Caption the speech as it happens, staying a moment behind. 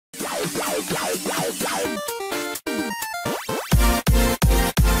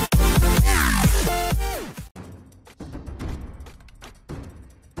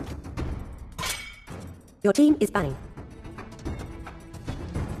Your team is banning.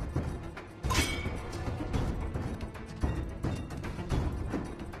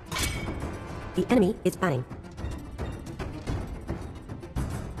 The enemy is banning.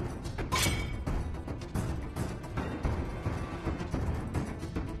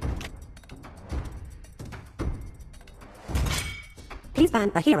 Please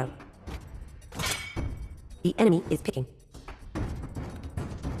ban a hero. The enemy is picking.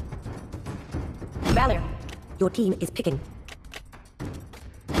 Valor. Your team is picking.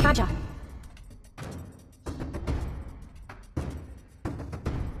 Kaja.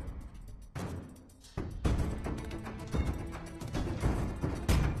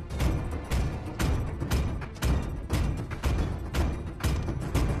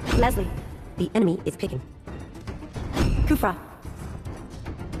 Leslie. The enemy is picking. Kufra.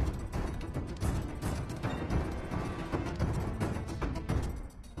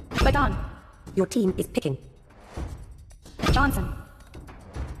 Badon. Your team is picking. Johnson.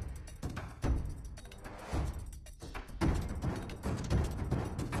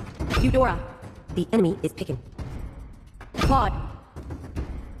 Eudora. The enemy is picking. Claude.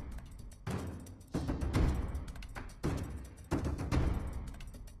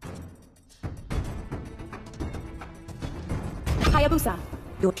 Hayabusa.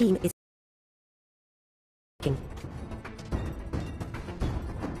 Your team is picking.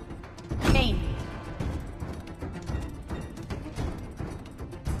 Main.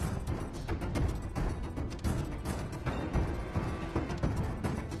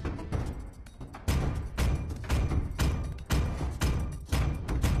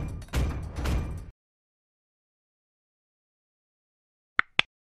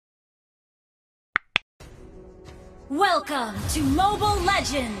 Welcome to Mobile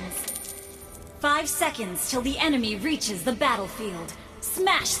Legends! 5 seconds till the enemy reaches the battlefield.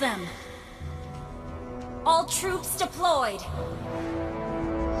 Smash them! All troops deployed!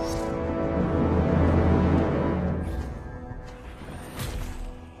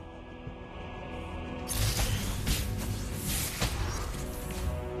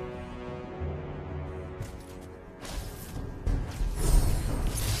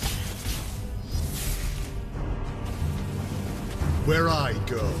 Where I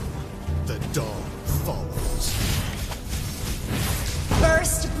go, the dawn follows.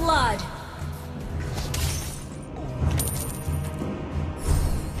 First blood!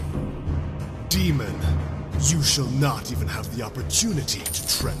 Demon, you shall not even have the opportunity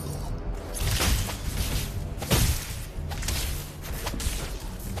to tremble.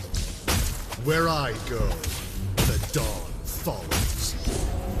 Where I go, the dawn follows.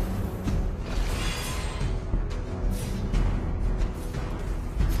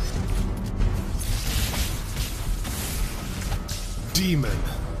 Demon,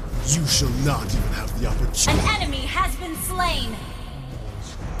 you shall not even have the opportunity. An enemy has been slain!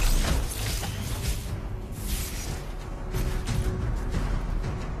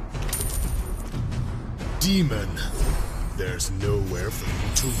 Demon, there's nowhere for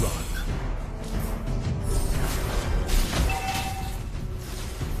you to run.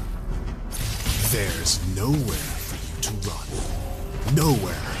 There's nowhere for you to run.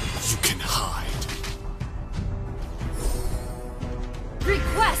 Nowhere you can hide.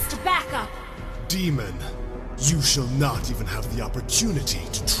 Request backup! Demon, you shall not even have the opportunity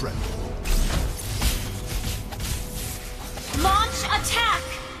to tremble. Launch attack!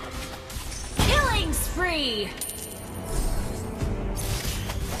 Killing spree!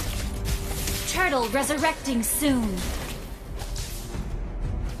 Turtle resurrecting soon.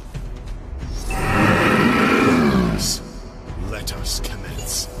 Let us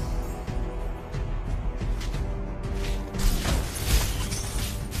commence.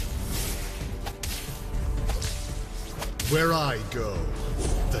 Where I go,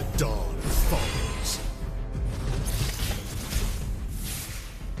 the dawn follows.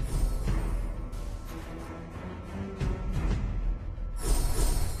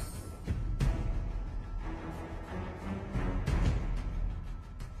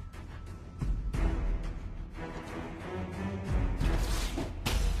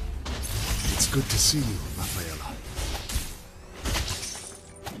 It's good to see you, Rafaela.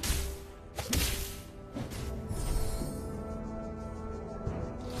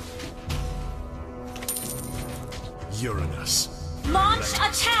 Uranus. Launch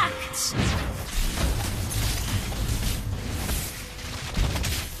attack!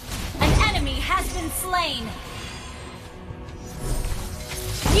 An enemy has been slain.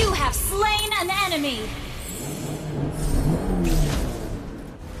 You have have slain an enemy!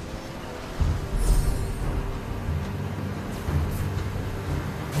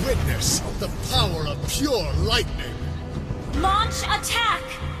 Witness the power of pure lightning! Launch attack!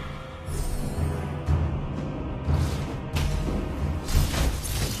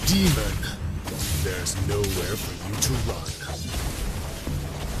 Demon, there's nowhere for you to run.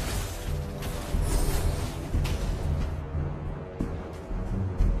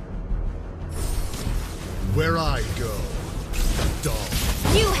 Where I go, the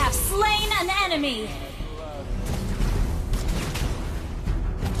dawn. You have slain an enemy!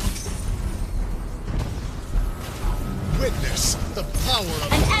 Witness the power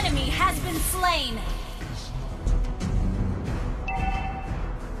of... An enemy has been slain!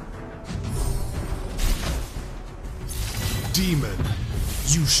 Demon,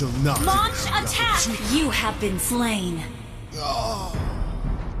 you shall not... Launch attack! You have been slain.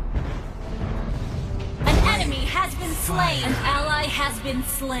 An enemy has been slain. An ally has been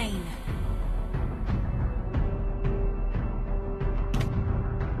slain.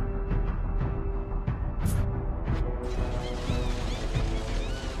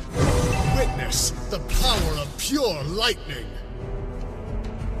 Witness the power of pure lightning!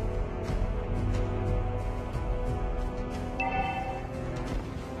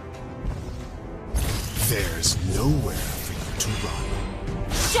 There's nowhere for you to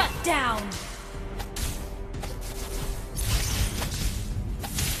run. Shut down!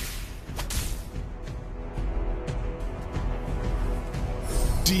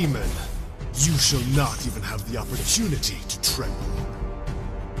 Demon, you shall not even have the opportunity to tremble.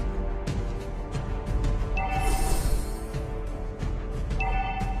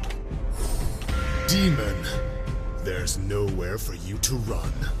 Demon, there's nowhere for you to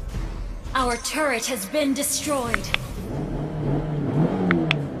run. Our turret has been destroyed.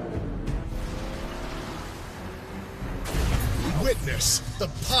 Witness the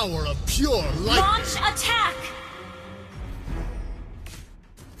power of pure lightning! Launch attack!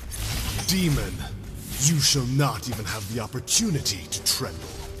 Demon, you shall not even have the opportunity to tremble.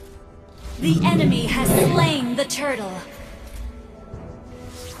 The enemy has slain the turtle.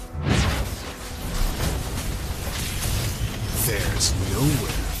 There's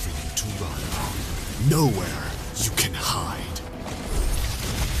nowhere for you to run. Nowhere you can hide.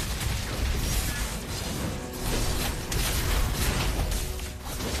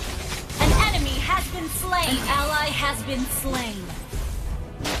 An enemy has been slain. An ally has been slain.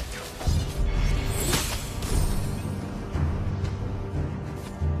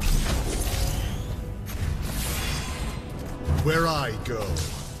 Where I go,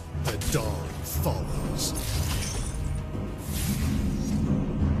 the dawn follows.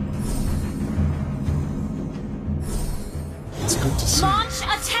 It's good to see. Launch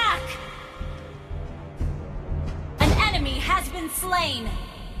attack! An enemy has been slain.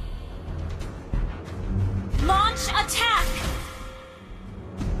 Launch attack!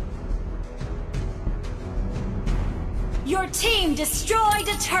 Your team destroyed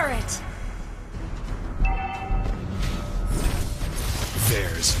a turret.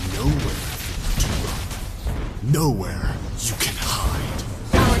 There's nowhere for you to run. Nowhere you can hide.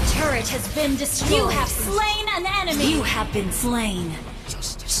 Our turret has been destroyed. You have slain an enemy. You have been slain.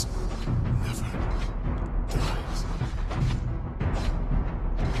 Justice never dies.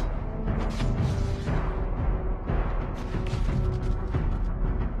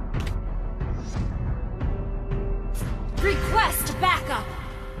 Request backup.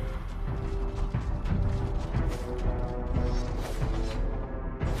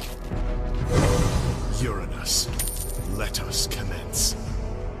 Uranus, let us commence.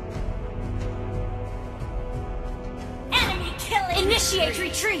 Enemy killing. Initiate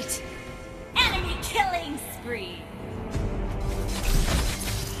retreat. Enemy killing spree.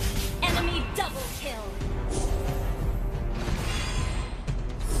 Enemy double kill.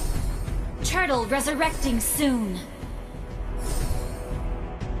 Turtle resurrecting soon.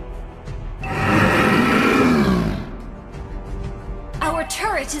 Our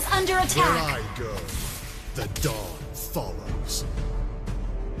turret is under Where attack. I go, the dawn follows.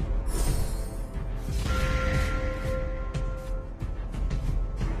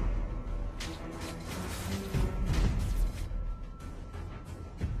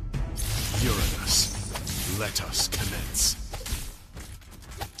 Uranus, let us commence.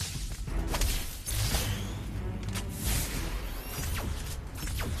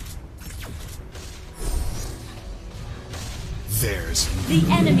 There's The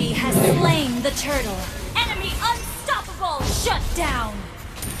enemy has slain the turtle. Enemy unstoppable. Shut down.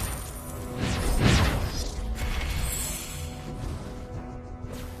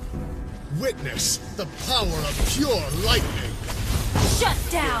 Witness the power of pure lightning! Shut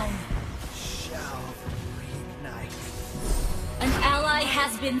down! Shall reignite. An ally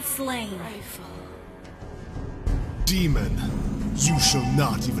has been slain. Demon, you shall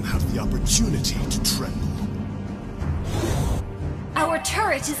not even have the opportunity to tremble. Our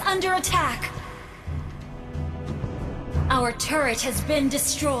turret is under attack. Our turret has been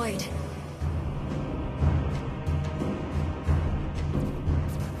destroyed.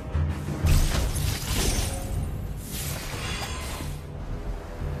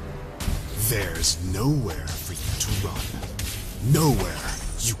 There's nowhere for you to run. Nowhere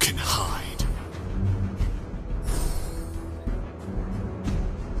you can hide.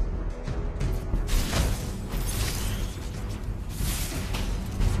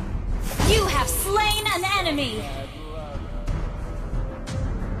 You have slain an enemy!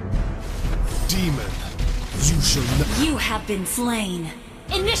 Demon, you shall not— You have been slain.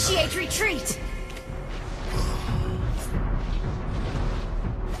 Initiate retreat!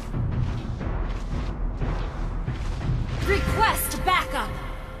 Request backup!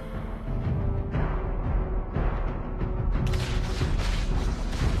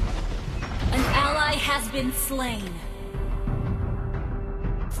 An ally has been slain.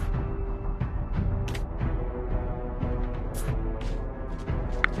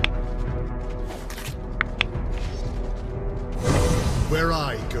 Where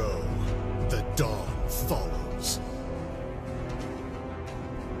I go, the dawn follows.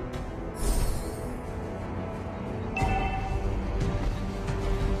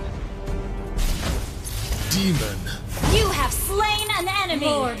 Demon, You have slain an enemy!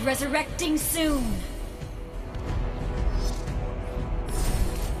 Lord resurrecting soon.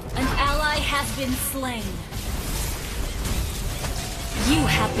 An ally has been slain. You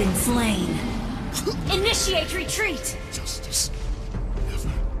have been slain. Initiate retreat! justice never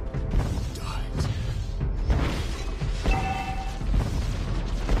dies.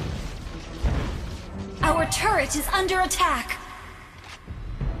 Our turret is under attack.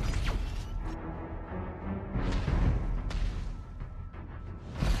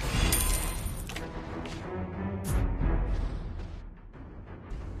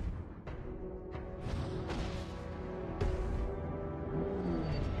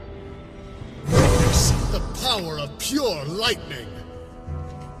 Witness the power of pure lightning!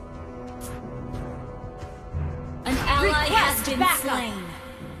 An ally has Request been backup. slain.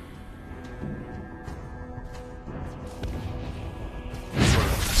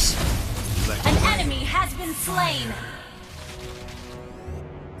 Worms, let An rain. enemy has been slain.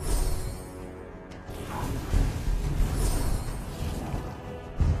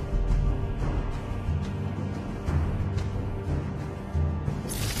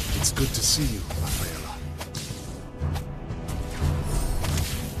 It's good to see you, Rafaela.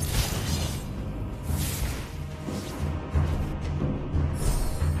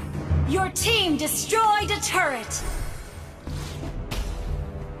 Your team destroyed a turret.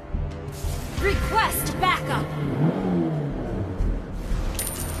 Request backup.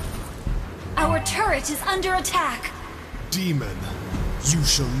 Our turret is under attack. Demon, you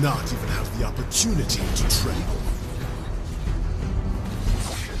shall not even have the opportunity to tremble.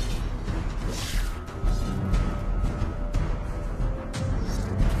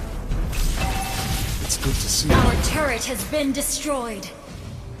 It's good to see you. Our turret has been destroyed.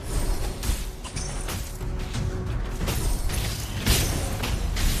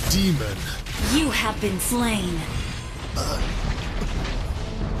 Demon, You have been slain.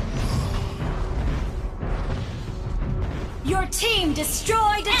 Your team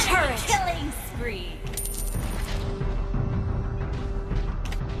destroyed a turret. Killing spree.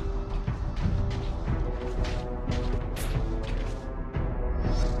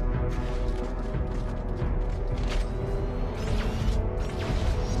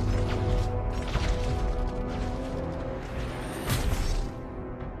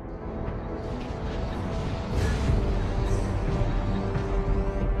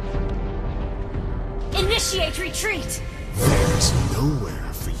 Initiate retreat. there's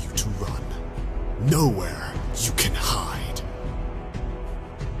nowhere for you to run. Nowhere you can hide.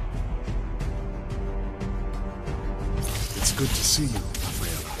 It's good to see you,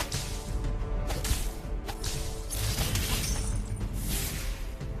 Rafaela.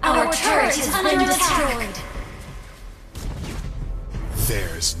 Our turret has been destroyed.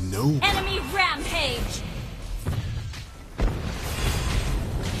 There's no— Enemy rampage.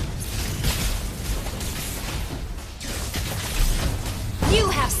 You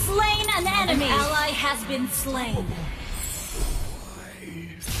have slain an enemy. An ally has been slain.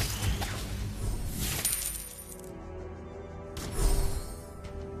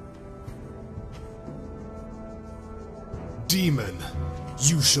 Demon,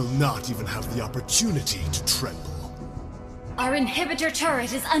 you shall not even have the opportunity to tremble. Our inhibitor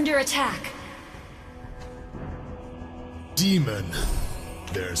turret is under attack. Demon,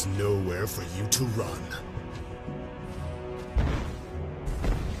 there's nowhere for you to run.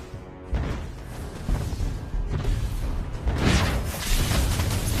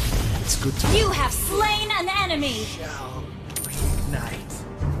 It's good to— You have slain an enemy! Shall reignite.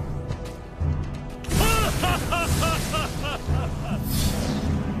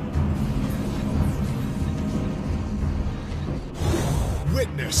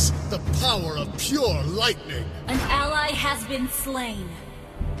 Witness the power of pure lightning! An ally has been slain.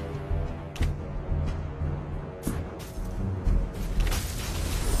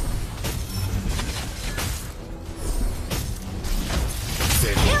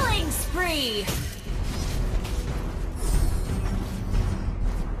 Killing spree!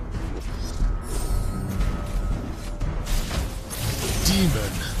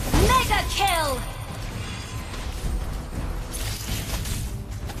 Demon, Mega kill!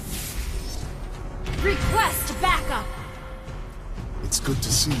 Request backup! it's good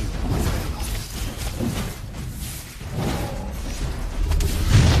to see you, Rafaela.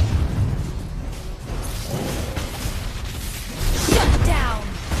 Shut down!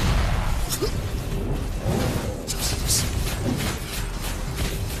 Justice.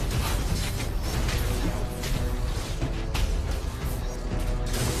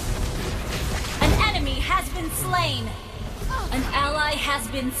 An enemy has been slain! An ally has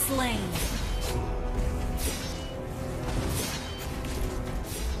been slain.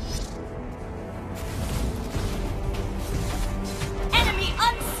 Enemy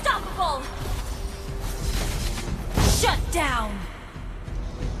unstoppable! Shut down!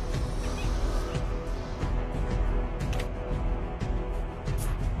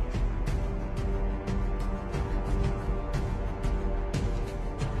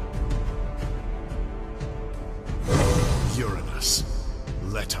 Uranus,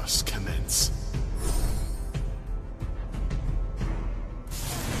 let us commence.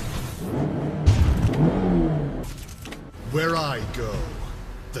 Where I go,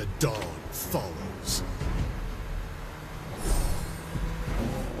 the dawn follows.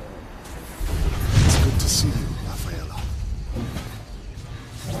 It's good to see you, Rafaela.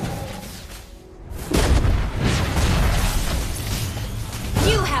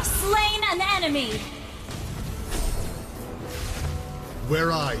 You have slain an enemy!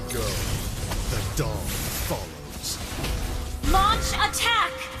 Where I go, the dawn follows. Launch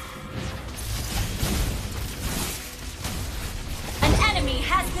attack! An enemy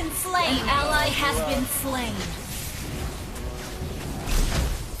has been slain. An ally has been slain.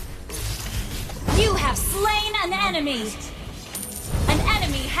 You have slain an enemy. An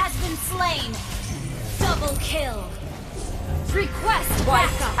enemy has been slain. Double kill. Request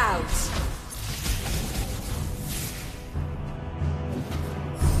backup. Out.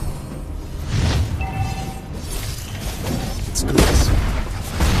 It's good to see you.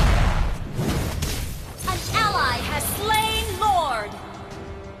 An ally has slain Lord.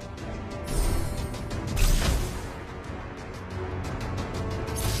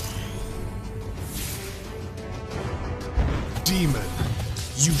 Demon,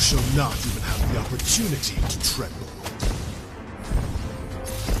 you shall not even have the opportunity to tremble.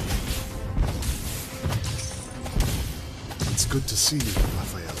 It's good to see you,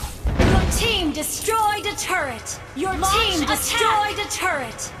 Rafaela. Your team destroyed a turret. Your team destroyed a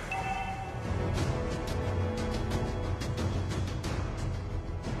turret.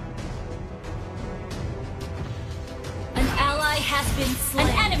 An ally has been slain.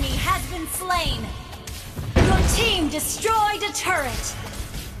 An enemy has been slain. Your team destroyed a turret.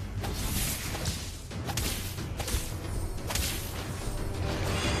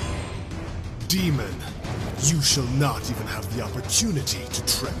 Demon, you shall not even have the opportunity to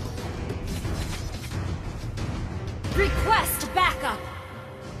tremble. Request backup.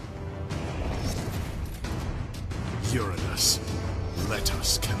 Uranus, let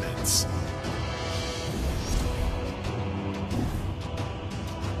us commence.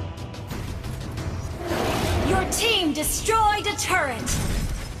 Your team destroyed a turret.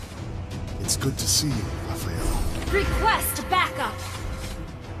 It's good to see you, Rafaela. Request backup.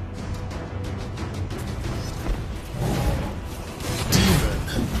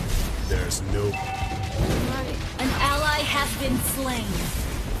 Demon, there's no— An ally has been slain.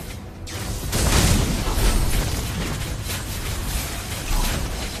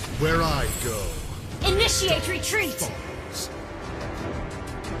 Where I go, Initiate retreat. follows.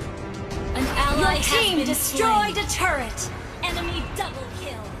 An ally has been destroyed a turret. Enemy double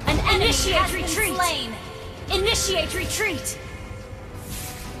kill. An enemy has been slain. Initiate retreat!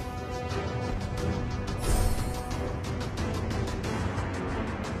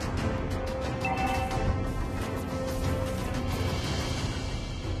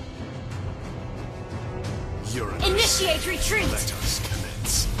 Uranus, Initiate retreat! let us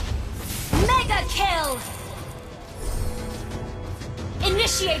commence. Mega kill!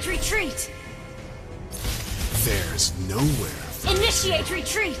 Initiate retreat! There's nowhere, Initiate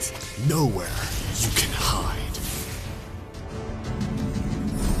retreat! nowhere you can hide.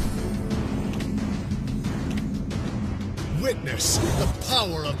 Witness the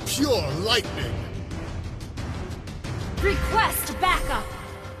power of pure lightning. Request backup!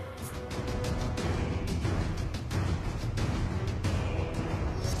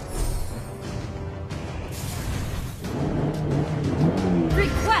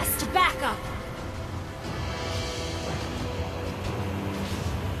 Request backup!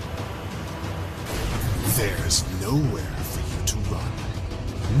 There's nowhere for you to run.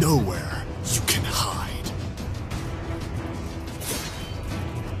 Nowhere you can hide.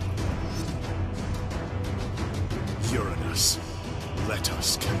 Uranus, let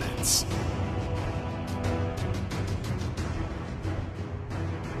us commence.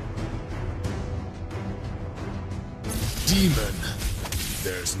 Demon,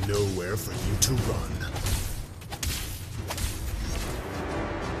 there's nowhere for you to run.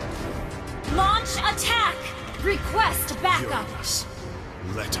 Launch attack! Request backup! Uranus,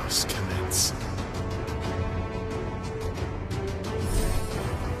 let us commence.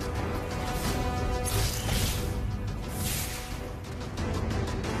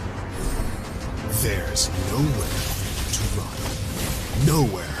 There's nowhere for you to run.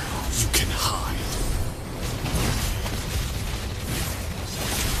 Nowhere you can hide.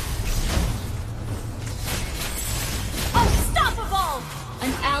 Unstoppable!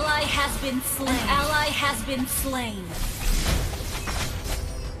 An ally has been slain. An ally has been slain.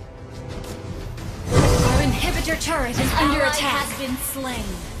 Our inhibitor turret is under attack. Has been slain.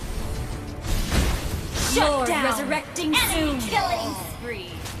 Shut down. Resurrecting soon. Killing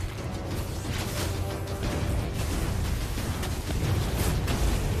spree.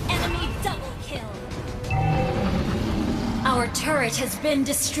 Enemy double kill. Our turret has been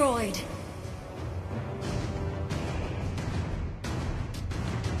destroyed.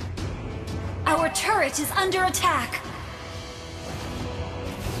 Our turret is under attack!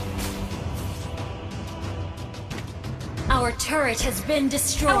 Our turret has been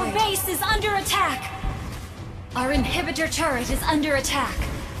destroyed. Our base is under attack! Our inhibitor turret is under attack.